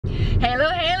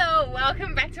Hello,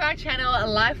 welcome back to our channel,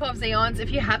 Life of Zeions. If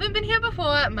you haven't been here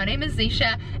before, my name is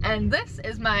Zisha and this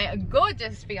is my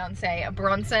gorgeous fiance,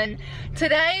 Bronson.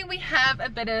 Today we have a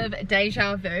bit of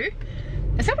deja vu.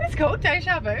 Is that what it's called?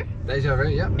 Deja vu? Deja vu,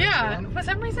 yeah. Yeah, for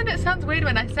some reason it sounds weird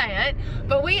when I say it,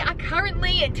 but we are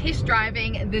currently test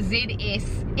driving the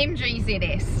MG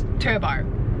ZS Turbo.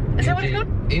 Is that what it's called?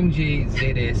 MG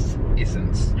ZS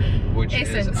Essence, which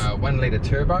is a 1 litre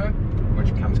turbo, which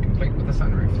comes complete with a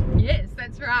sunroof. Yes,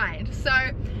 that's right. So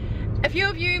a few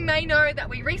of you may know that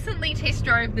we recently test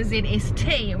drove the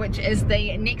ZST, which is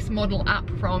the next model up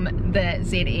from the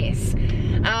ZS.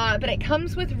 But it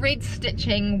comes with red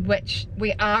stitching, which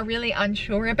we are really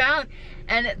unsure about.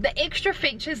 And the extra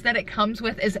features that it comes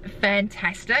with is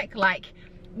fantastic. Like,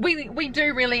 we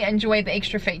do really enjoy the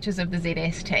extra features of the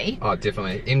ZST. Oh,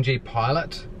 definitely. MG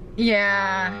Pilot.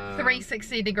 Yeah,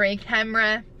 360-degree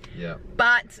camera. Yeah.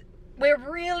 But we're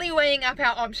really weighing up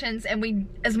our options, and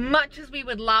as much as we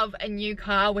would love a new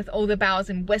car with all the bells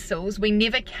and whistles, we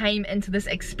never came into this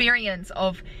experience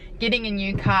of getting a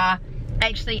new car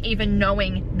actually even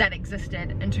knowing that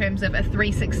existed in terms of a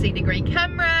 360-degree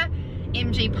camera,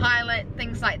 MG Pilot,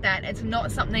 things like that. It's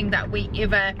not something that we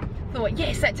ever thought,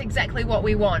 yes, that's exactly what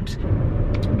we want,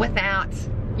 without,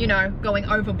 you know, going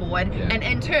overboard. Yeah. And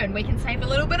in turn we can save a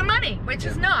little bit of money, which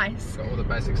is nice. Got all the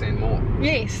basics and more.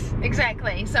 Yes,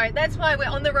 exactly. So that's why we're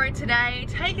on the road today,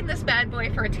 taking this bad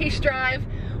boy for a test drive.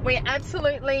 We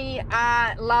absolutely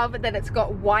love that it's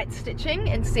got white stitching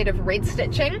instead of red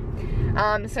stitching.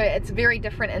 So it's very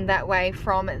different in that way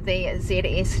from the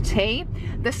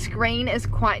ZST. The screen is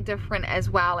quite different as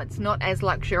well. It's not as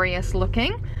luxurious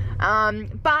looking.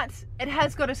 But it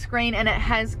has got a screen, and it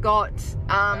has got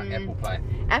Apple Play.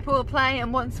 Apple Play,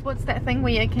 and what's that thing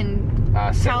where you can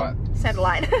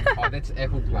satellite? Oh, that's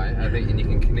Apple Play. I think, and you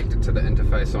can connect it to the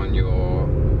interface on your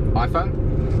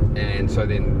iPhone, and so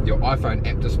then your iPhone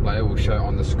app display will show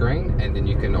on the screen, and then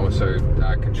you can also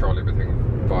control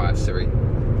everything via Siri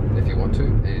if you want to,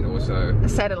 and also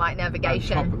satellite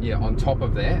navigation. On top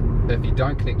of that, if you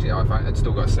don't connect to your iPhone, it's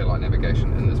still got satellite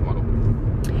navigation in this model.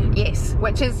 Yes,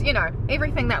 which is, you know,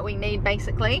 everything that we need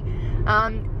basically.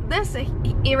 This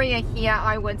area here,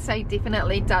 I would say,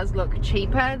 definitely does look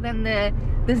cheaper than the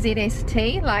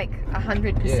ZST, like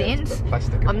 100%.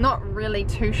 Yeah, I'm not really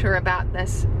too sure about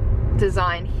this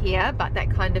design here, but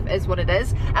that kind of is what it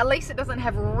is. At least it doesn't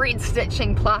have red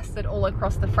stitching plastered all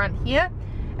across the front here.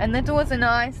 And the doors are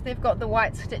nice. They've got the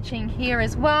white stitching here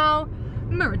as well.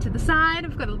 Mirror to the side.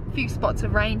 I've got a few spots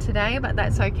of rain today, but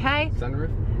that's okay.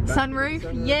 Sunroof,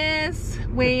 yes.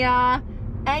 We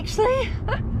actually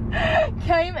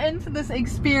came into this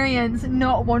experience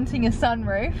not wanting a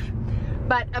sunroof,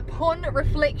 but upon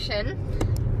reflection,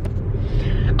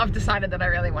 I've decided that I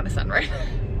really want a sunroof.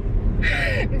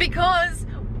 Because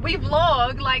we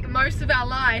vlog like most of our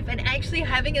life, and actually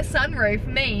having a sunroof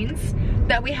means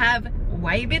that we have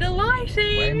way better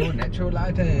lighting. Way more natural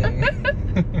lighting.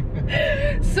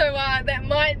 So that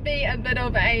might be a bit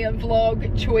of a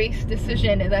vlog choice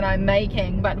decision that I'm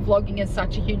making, but vlogging is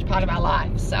such a huge part of our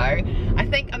life. So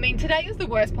I mean, today is the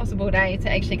worst possible day to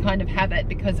actually kind of have it,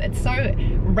 because it's so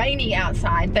rainy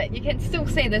outside, but you can still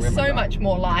see there's so much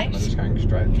more light. I'm just going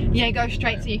straight. Yeah, go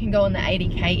straight so you can go in the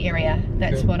 80k area.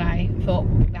 That's what I thought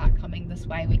about coming this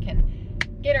way. We can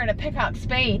get her to pick up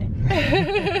speed. Put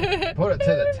it to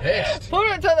the test. Put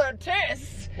it to the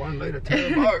test. 1 litre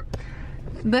turbo.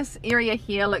 This area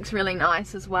here looks really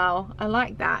nice as well. I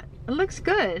like that. It looks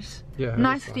good. Yeah.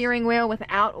 Nice steering wheel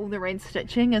without all the red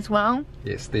stitching as well.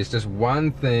 Yes, there's just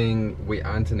one thing we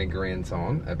aren't in agreement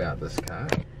on about this car,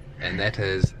 and that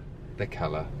is the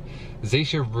colour.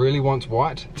 Zisha really wants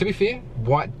white. To be fair,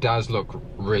 white does look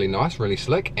really nice, really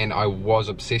slick, and I was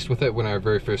obsessed with it when I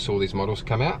very first saw these models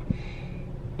come out.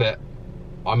 But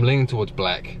I'm leaning towards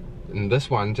black, and this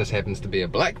one just happens to be a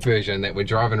black version that we're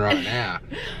driving right now.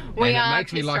 We are it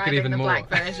makes me like it even more. Black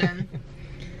version.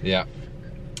 Yeah.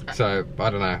 So I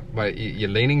don't know. Wait, you're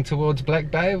leaning towards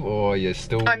black, babe, or you're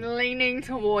still? I'm leaning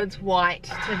towards white,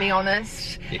 to be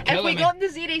honest. If we got the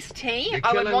ZST,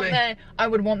 I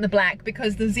would want the black,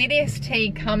 because the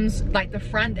ZST comes, like, the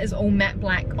front is all matte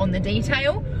black on the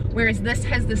detail, whereas this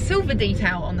has the silver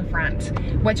detail on the front,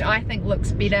 which I think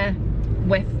looks better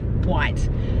with white.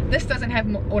 This doesn't have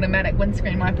automatic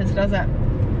windscreen wipers, does it?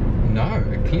 No,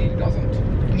 it clearly doesn't.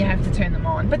 You have to turn them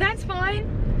on, but that's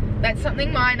fine. That's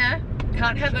something minor.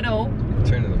 Can't have it all.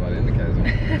 Turning the light indicators on.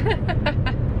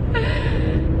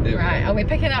 Right, are we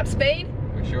picking up speed?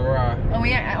 We sure are. Oh,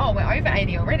 we're over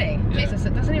 80 already. Yeah. Jesus,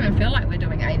 it doesn't even feel like we're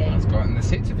doing 80. That's great, and the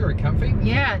seats are very comfy.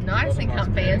 Yeah, nice and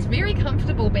comfy. It's very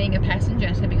comfortable being a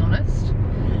passenger, to be honest.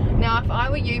 Now, if I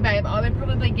were you, babe, I would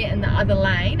probably get in the other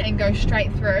lane and go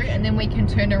straight through, and then we can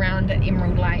turn around at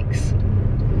Emerald Lakes.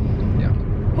 Yeah.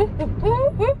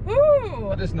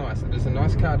 Woo-hoo-hoo-hoo-hoo. It is nice. It is a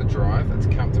nice car to drive. It's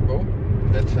comfortable.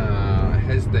 It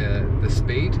has the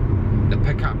speed, the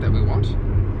pickup that we want,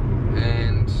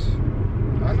 and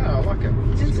I don't know, I like it.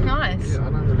 It's nice. Yeah, I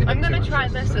don't really I'm gonna try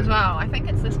this as well. I think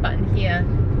it's this button here.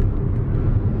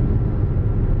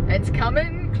 It's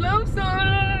coming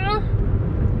closer.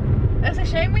 It's a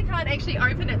shame we can't actually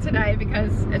open it today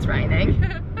because it's raining.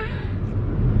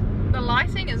 The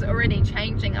lighting is already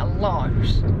changing a lot.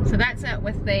 So that's it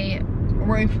with the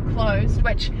roof closed,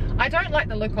 which I don't like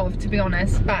the look of, to be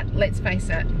honest, but let's face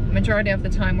it, majority of the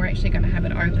time we're actually going to have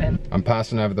it open. I'm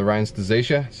passing over the reins to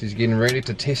Zisha. She's getting ready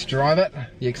to test drive it.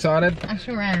 You excited? I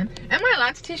sure am. Am I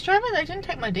allowed to test drive it? They didn't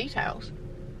take my details.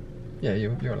 Yeah,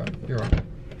 you're allowed. You're right.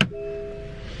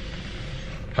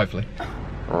 Hopefully.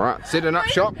 Alright, setting up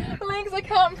shop. Legs I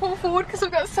can't pull forward because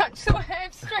I've got such sore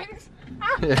hamstrings.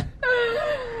 Yeah.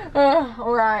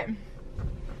 Alright.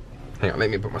 Hang on, let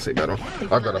me put my seatbelt on.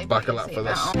 I've got to buckle up for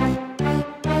this.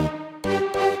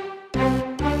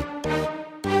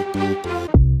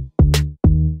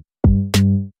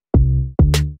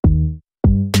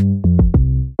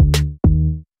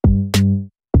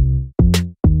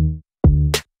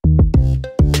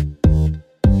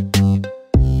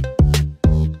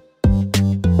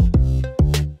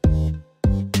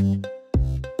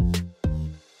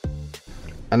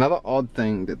 Another odd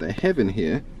thing that they have in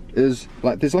here is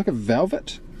like there's like a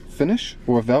velvet finish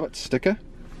or a velvet sticker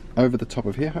over the top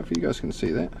of here. Hopefully you guys can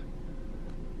see that.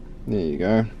 There you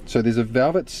go. So there's a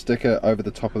velvet sticker over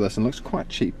the top of this and looks quite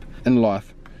cheap in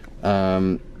life.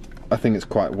 I think it's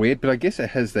quite weird, but I guess it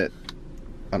has that,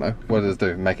 I don't know, what does it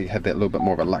do? Make it have that little bit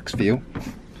more of a luxe feel.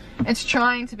 It's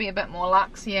trying to be a bit more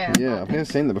luxe, yeah. Yeah, I've never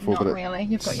seen that before, Not but really.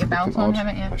 You've got your belt on,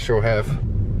 haven't you? I sure have.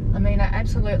 I mean, I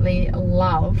absolutely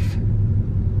love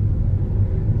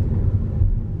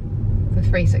the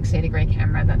 360-degree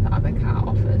camera that the other car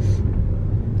offers.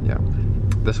 Yeah.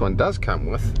 This one does come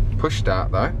with push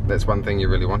start though. That's one thing you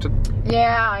really wanted.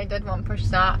 Yeah, I did want push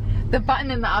start. The button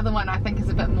in the other one I think is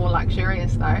a bit more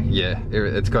luxurious though. Yeah,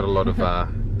 it's got a lot of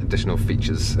additional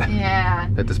features. Yeah.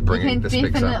 That just bring you the can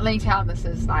specs definitely tell this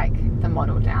is like the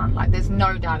model down. Like there's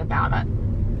no doubt about it.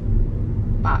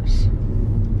 But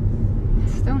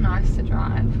it's still nice to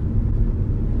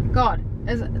drive. God,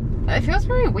 it feels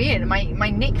very weird. My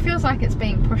neck feels like it's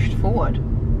being pushed forward.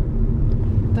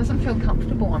 It doesn't feel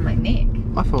comfortable on my neck.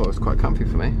 I thought it was quite comfy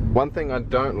for me. One thing I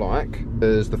don't like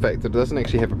is the fact that it doesn't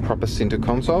actually have a proper center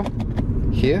console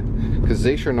here, because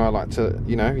Zisha and I like to,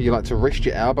 you know, you like to rest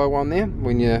your elbow on there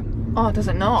when you're does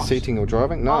it not? seating or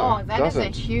driving. No, oh, that is a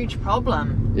huge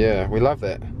problem. Yeah, we love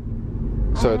that.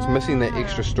 So it's missing that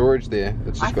extra storage there.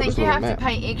 It's just got this little I think you have to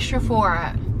pay extra for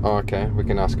it. Oh, okay, we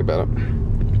can ask about it.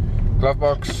 Glove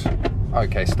box,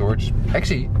 okay, storage.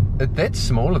 Actually, that's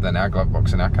smaller than our glove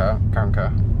box in our current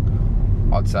car,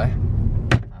 I'd say.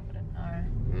 I wouldn't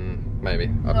know. Maybe.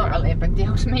 Not really a big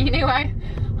deal to me anyway.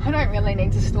 I don't really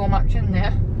need to store much in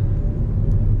there.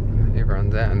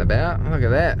 Everyone's out and about. Look at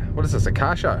that. What is this, a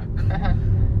car show?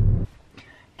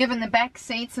 Giving the back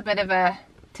seats a bit of a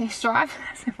test drive.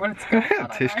 Is that what it's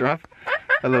called? Test drive.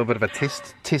 A little bit of a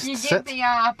test you sit. get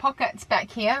the pockets back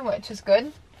here, which is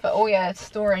good for all your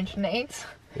storage needs.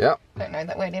 Yep. Don't know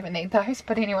that we'd ever need those,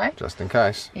 but anyway. Just in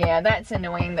case. Yeah, that's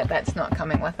annoying that that's not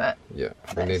coming with it. Yeah.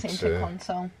 That center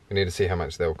console. We need to see how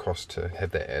much they'll cost to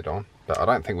have that add-on. But I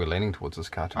don't think we're leaning towards this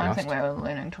car, to be honest. I think we're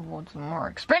leaning towards the more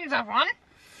expensive one.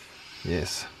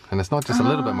 Yes. And it's not just a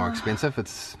little bit more expensive,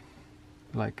 it's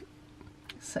like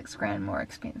 $6 grand more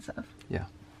expensive. Yeah.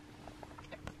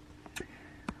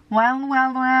 Well,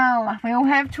 well, well. We all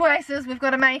have choices we've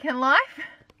got to make in life.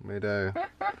 We do.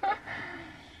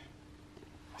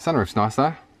 Sunroof's nice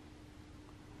though.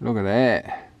 Look at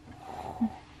that.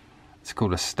 It's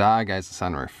called a Stargazer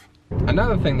sunroof.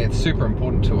 Another thing that's super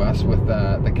important to us with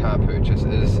the car purchase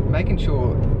is making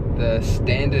sure the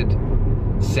standard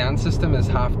sound system is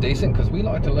half decent, because we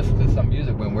like to listen to some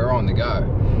music when we're on the go.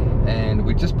 And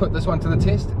we just put this one to the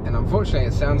test, and unfortunately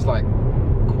it sounds like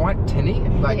quite tinny.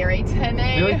 Like very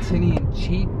tinny. Very tinny and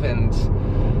cheap, and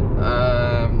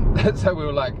so we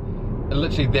were like,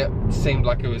 literally that seemed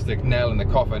like it was the nail in the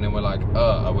coffin, and we're like,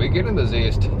 are we getting the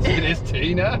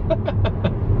ZST now?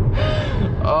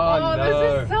 Oh no.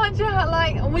 This is such a,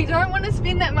 like, we don't want to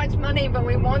spend that much money, but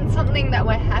we want something that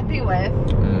we're happy with.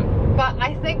 But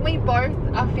I think we both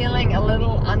are feeling a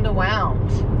little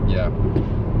underwhelmed. Yeah.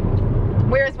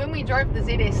 Whereas when we drove the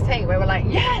ZST, we were like,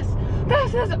 yes,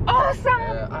 this is awesome.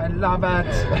 Yeah, I love it.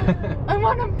 I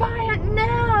want to buy it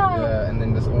now. Yeah, and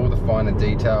then there's all the finer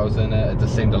details in it. It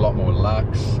just seemed a lot more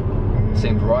luxe.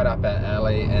 Seemed right up our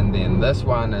alley. And then this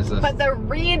one is this. But the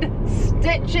red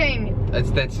stitching.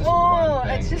 That's just one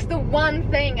thing. It's just the one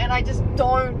thing, and I just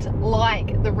don't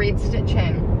like the red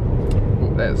stitching.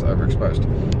 Oh, that's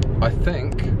overexposed. I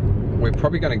think we're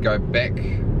probably going to go back.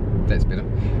 That's better.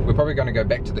 We're probably going to go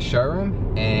back to the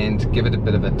showroom and give it a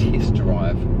bit of a test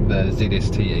drive, the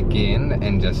ZST again,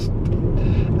 and just,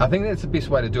 I think that's the best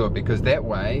way to do it, because that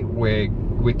way we're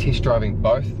test driving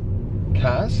both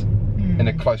cars in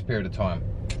a close period of time,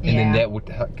 and then that would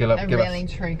give us a really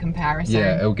true comparison.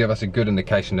 Yeah, it'll give us a good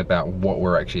indication about what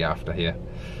we're actually after here.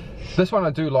 This one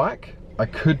I do like. I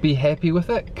could be happy with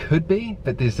it, could be,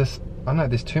 but there's this, I don't know,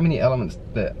 there's too many elements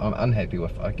that I'm unhappy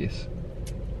with, I guess.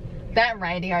 That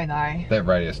radio though. That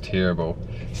radio is terrible.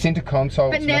 Center console.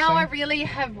 But now missing. I really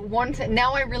want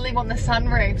the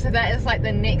sunroof. So that is like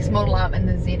the next model up in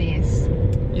the ZST.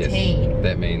 Yes,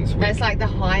 that means that's like the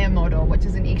higher model, which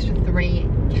is an extra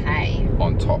 3K.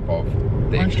 On top of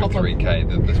the extra 3K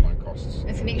that this one costs.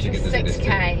 It's an extra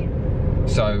 6K.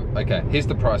 So, okay, here's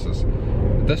the prices.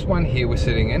 This one here we're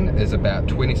sitting in is about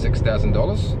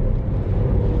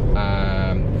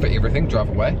 $26,000 for everything, drive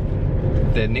away.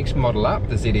 The next model up,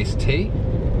 the ZST,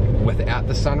 without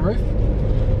the sunroof,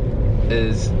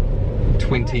 is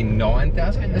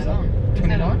 $29,000. Is it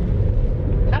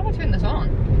 29? How do I turn this on?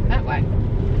 That way.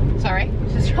 Sorry,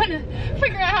 just trying to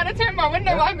figure out how to turn my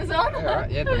window wipers on.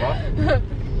 Alright, yeah, right.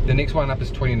 The next one up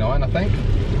is 29, I think.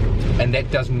 And that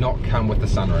does not come with the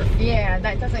sunroof. Yeah,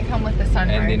 that doesn't come with the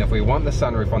sunroof. And then if we want the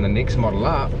sunroof on the next model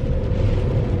up,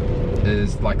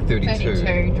 is like 32.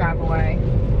 32 drive away.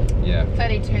 Yeah.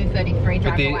 32, 33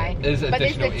 drive away. But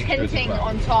there's the tinting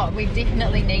on top. We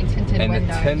definitely need tinted windows. And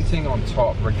the tinting on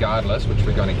top, regardless, which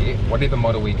we're going to get, whatever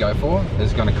model we go for,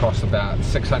 is going to cost about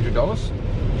 $600.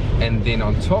 And then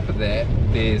on top of that,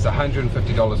 there's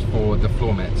 $150 for the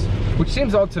floor mats. Which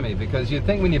seems odd to me, because you'd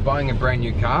think when you're buying a brand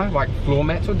new car, like floor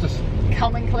mats would just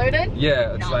come included?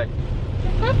 Yeah, it's like,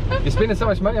 you're spending so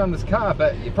much money on this car,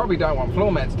 but you probably don't want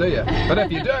floor mats, do you? But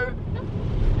if you do,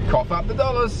 cough up the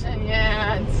dollars.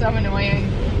 Yeah, it's so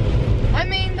annoying. I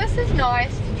mean, this is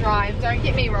nice to drive, don't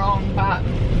get me wrong, but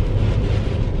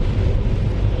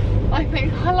I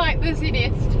think I like the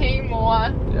ZST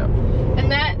more. Yeah. And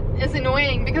that is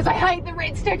annoying because I hate the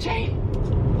red stitching.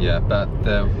 Yeah, but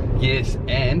yes,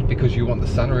 and because you want the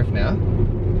sunroof now,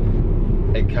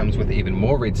 it comes with even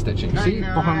more red stitching. See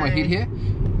behind my head here?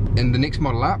 And the next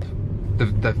model up,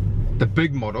 the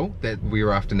big model that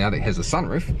we're after now that has a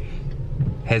sunroof,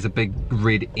 has a big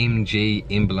red MG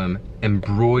emblem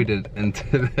embroidered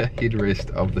into the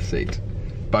headrest of the seat.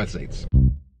 Both seats.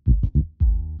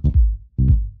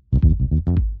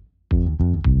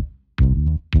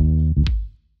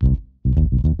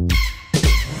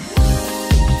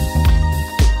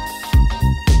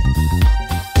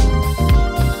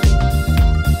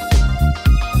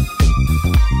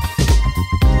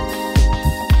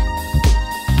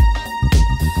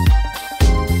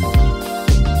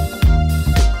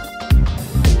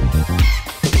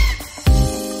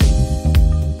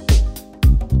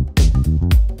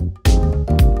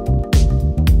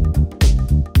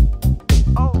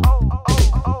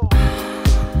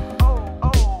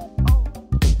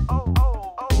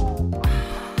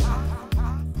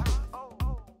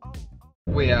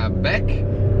 We are back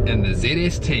in the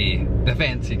ZST, the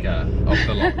fancy car of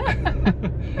the lot.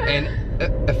 And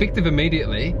effective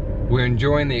immediately, we're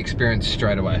enjoying the experience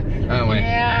straight away, aren't we?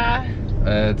 Yeah.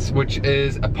 Which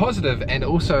is a positive and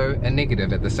also a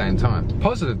negative at the same time.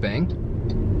 Positive being,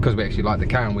 because we actually like the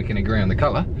car and we can agree on the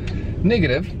colour.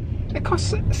 Negative, it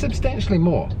costs substantially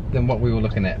more than what we were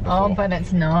looking at before. Oh, but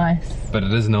it's nice. But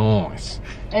it is nice.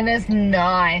 It is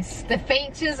nice. The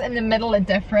features in the middle are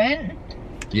different.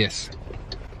 Yes.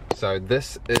 So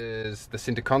this is the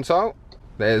center console.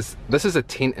 This is a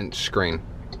 10-inch screen,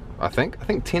 I think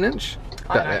 10-inch.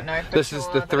 I don't know for This is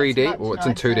the 3D, well it's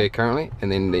in 2D currently,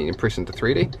 and then you press into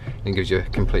 3D and gives you a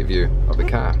complete view of the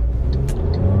car.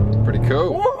 Pretty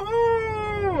cool.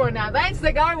 Woohoo! Now that's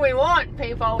the go we want,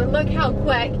 people. But look how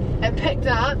quick it picked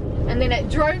up, and then it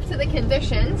drove to the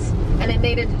conditions, and it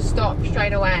needed to stop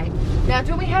straight away. Now,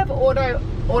 do we have auto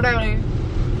wipers?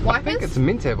 I think it's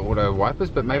meant to have auto wipers,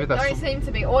 but maybe that's... Don't seem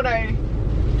to be auto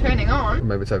turning on.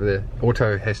 Maybe it's over there.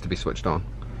 Auto has to be switched on,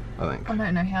 I think. I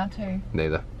don't know how to.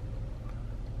 Neither.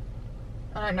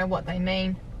 I don't know what they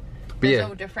mean. But There's yeah,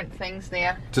 all different things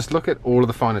there. just look at all of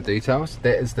the finer details.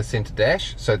 That is the center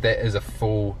dash, so that is a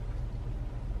full,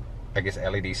 I guess,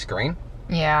 LED screen.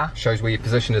 Yeah. Shows where your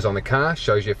position is on the car,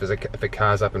 shows you if a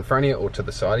car's up in front of you or to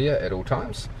the side of you at all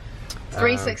times.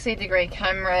 360 degree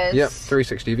cameras. Yep,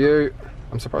 360 view.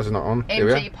 I'm surprised it's not on. There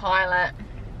we are. MG Pilot.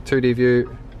 2D view,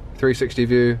 360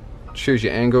 view, choose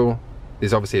your angle.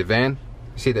 There's obviously a van.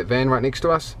 See that van right next to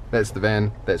us? That's the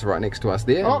van that's right next to us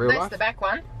there in real that's life. the back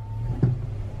one.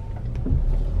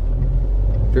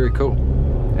 Very cool.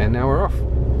 And now we're off.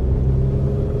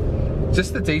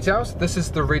 Just the details. This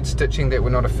is the red stitching that we're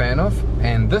not a fan of,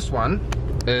 and this one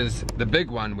is the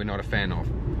big one we're not a fan of.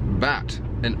 But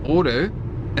in order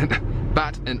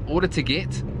to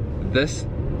get this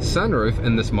sunroof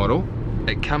in this model,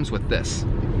 it comes with this.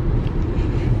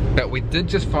 But we did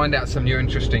just find out some new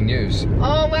interesting news.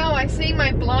 Oh wow, I see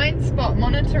my blind spot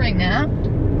monitoring now.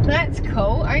 That's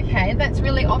cool. Okay, that's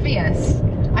really obvious.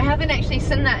 I haven't actually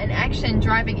seen that in action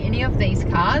driving any of these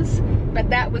cars, but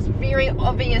that was very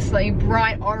obviously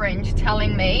bright orange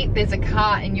telling me there's a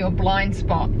car in your blind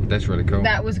spot. That's really cool.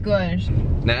 That was good.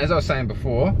 Now, as I was saying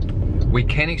before, we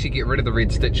can actually get rid of the red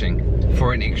stitching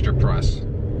for an extra price.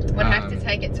 We'd have to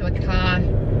take it to a car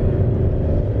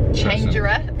changer.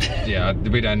 Yeah,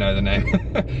 we don't know the name.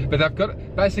 But they've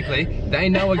got, basically, they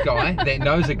know a guy that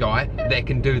knows a guy that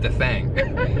can do the thing.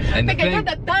 And they can do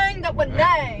the thing that we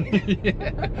need. Yeah.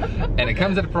 And it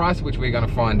comes at a price which we're going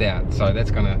to find out. So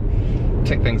that's going to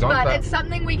tick things on. But it's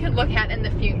something we can look at in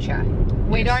the future.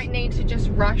 We don't need to just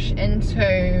rush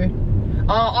into,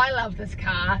 oh, I love this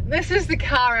car. This is the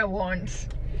car I want.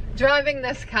 Driving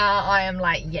this car, I am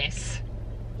like, yes.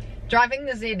 Driving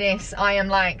the ZS, I am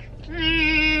like,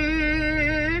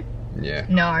 yeah.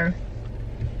 No.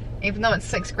 Even though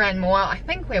it's $6 more, I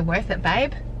think we're worth it,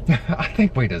 babe. I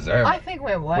think we deserve it. I think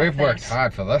we're worth it. We've worked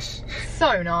hard for this.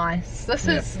 So nice.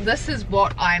 This is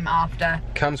what I'm after.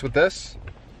 Comes with this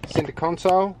center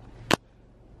console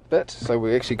bit, so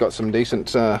we actually got some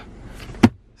decent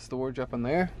storage up in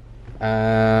there.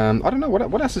 I don't know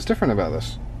what else is different about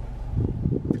this.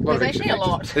 There's actually a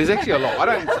lot. There's actually a lot.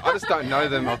 I just don't know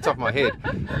them off the top of my head.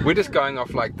 We're just going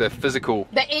off like the physical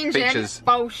engine, features.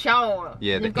 Full show.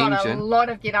 Yeah, the You've got engine. a lot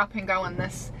of get up and go on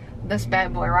this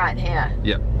bad boy right here.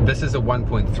 Yep. This is a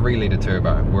 1.3 litre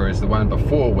turbo, whereas the one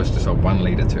before was just a 1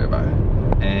 litre turbo.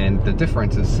 And the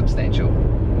difference is substantial.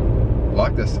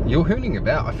 Like this. You're hooning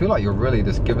about. I feel like you're really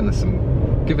just giving this some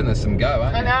go,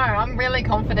 aren't you? I know, I'm really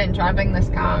confident driving this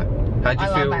car.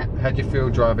 How'd you feel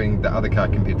driving the other car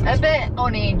compared to this one? A bit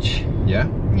on edge. Yeah?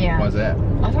 Yeah. Why's that?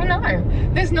 I don't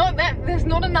know. There's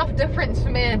not enough difference for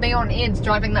me to be on edge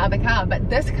driving the other car, but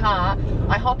this car,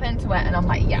 I hop into it and I'm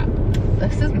like, yeah,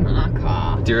 this is my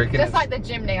car. Do you reckon Just like the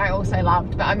Jimny I also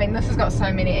loved, but I mean this has got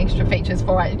so many extra features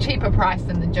for it. Cheaper price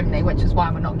than the Jimny, which is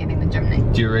why we're not getting the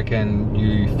Jimny. Do you reckon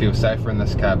you feel safer in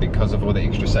this car because of all the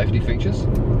extra safety features?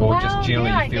 Or just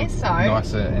generally you feel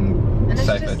nicer and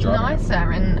safer it's just driving?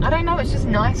 Nicer, and I don't know, it's just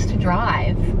nice to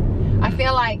drive. I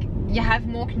feel like you have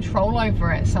more control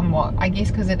over it somewhat, I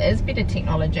guess because it is better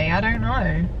technology. I don't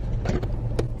know.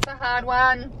 It's a hard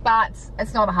one, but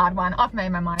it's not a hard one. I've made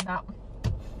my mind up.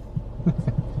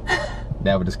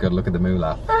 Now we just got to look at the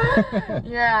moolah.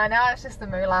 Yeah, now it's just the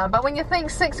moolah. But when you think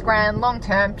 $6 long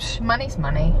term, money's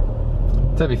money.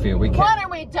 To be fair, we can. Why don't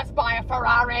we just buy a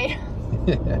Ferrari?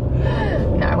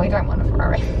 No, we don't want a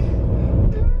Ferrari.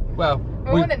 Well,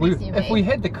 if we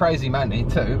had the crazy money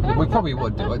too, we probably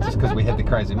would do it just because we had the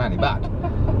crazy money. But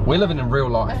we're living in real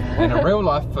life, and in real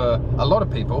life, for a lot of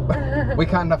people, we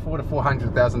can't afford a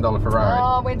 $400,000 Ferrari.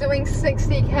 Oh, we're doing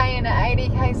 60k in an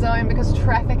 80k zone because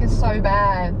traffic is so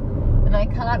bad, and I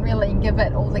can't really give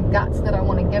it all the guts that I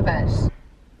want to give it.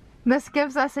 This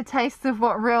gives us a taste of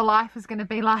what real life is going to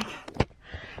be like.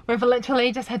 We've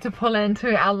literally just had to pull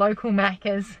into our local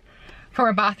Macca's for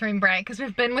a bathroom break because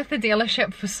we've been with the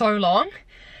dealership for so long,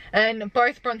 and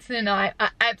both Bronson and I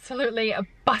are absolutely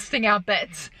busting our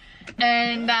bits.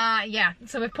 And yeah,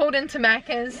 so we've pulled into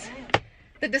Macca's.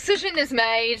 The decision is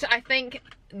made. I think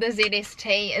the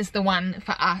ZST is the one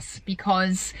for us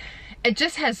because it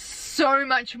just has so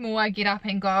much more get up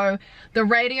and go. The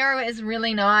radio is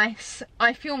really nice.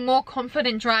 I feel more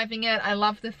confident driving it. I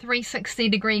love the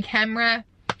 360-degree camera.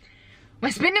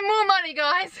 We're spending more money,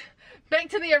 guys. Back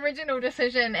to the original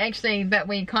decision actually that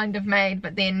we kind of made,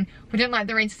 but then we didn't like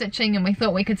the red stitching and we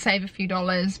thought we could save a few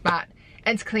dollars, but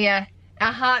it's clear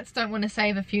our hearts don't want to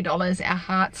save a few dollars. Our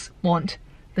hearts want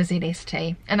the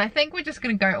ZST, and I think we're just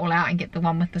going to go all out and get the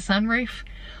one with the sunroof.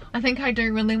 I think I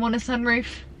do really want a sunroof.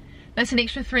 That's an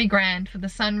extra $3 for the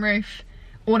sunroof,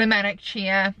 automatic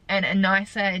chair, and a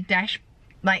nicer dash,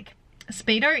 like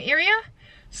speedo area.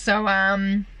 So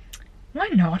why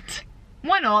not?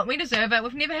 Why not? We deserve it.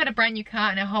 We've never had a brand new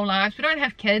car in our whole lives. We don't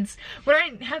have kids. We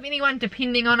don't have anyone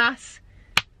depending on us.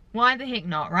 Why the heck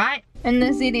not, right? And the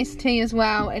ZST as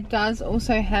well, it does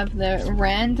also have the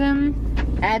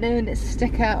random added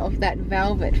sticker of that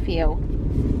velvet feel.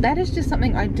 That is just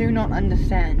something I do not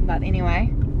understand, but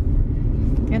anyway,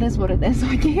 it is what it is,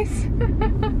 I guess.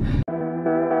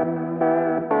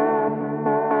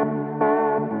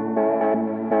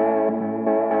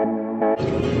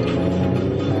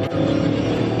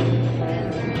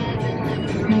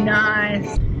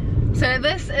 Nice. So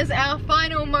this is our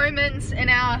final moments in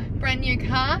our brand new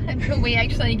car until we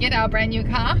actually get our brand new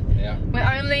car. Yeah.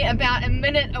 We're only about a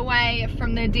minute away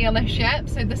from the dealership,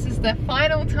 so this is the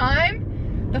final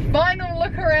time, the final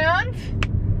look around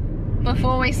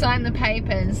before we sign the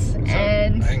papers. So,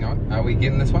 and hang on, are we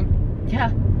getting this one?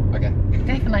 Yeah. Okay.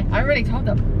 Definitely. I already told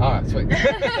them. Alright, sweet.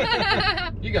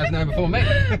 You guys know before me.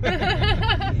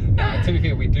 To be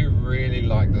fair, we do really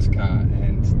like this car,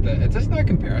 and it's just no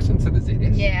comparison to the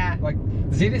ZS. Yeah. Like,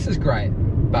 the ZS is great,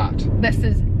 but this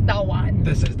is the one.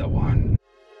 This is the one.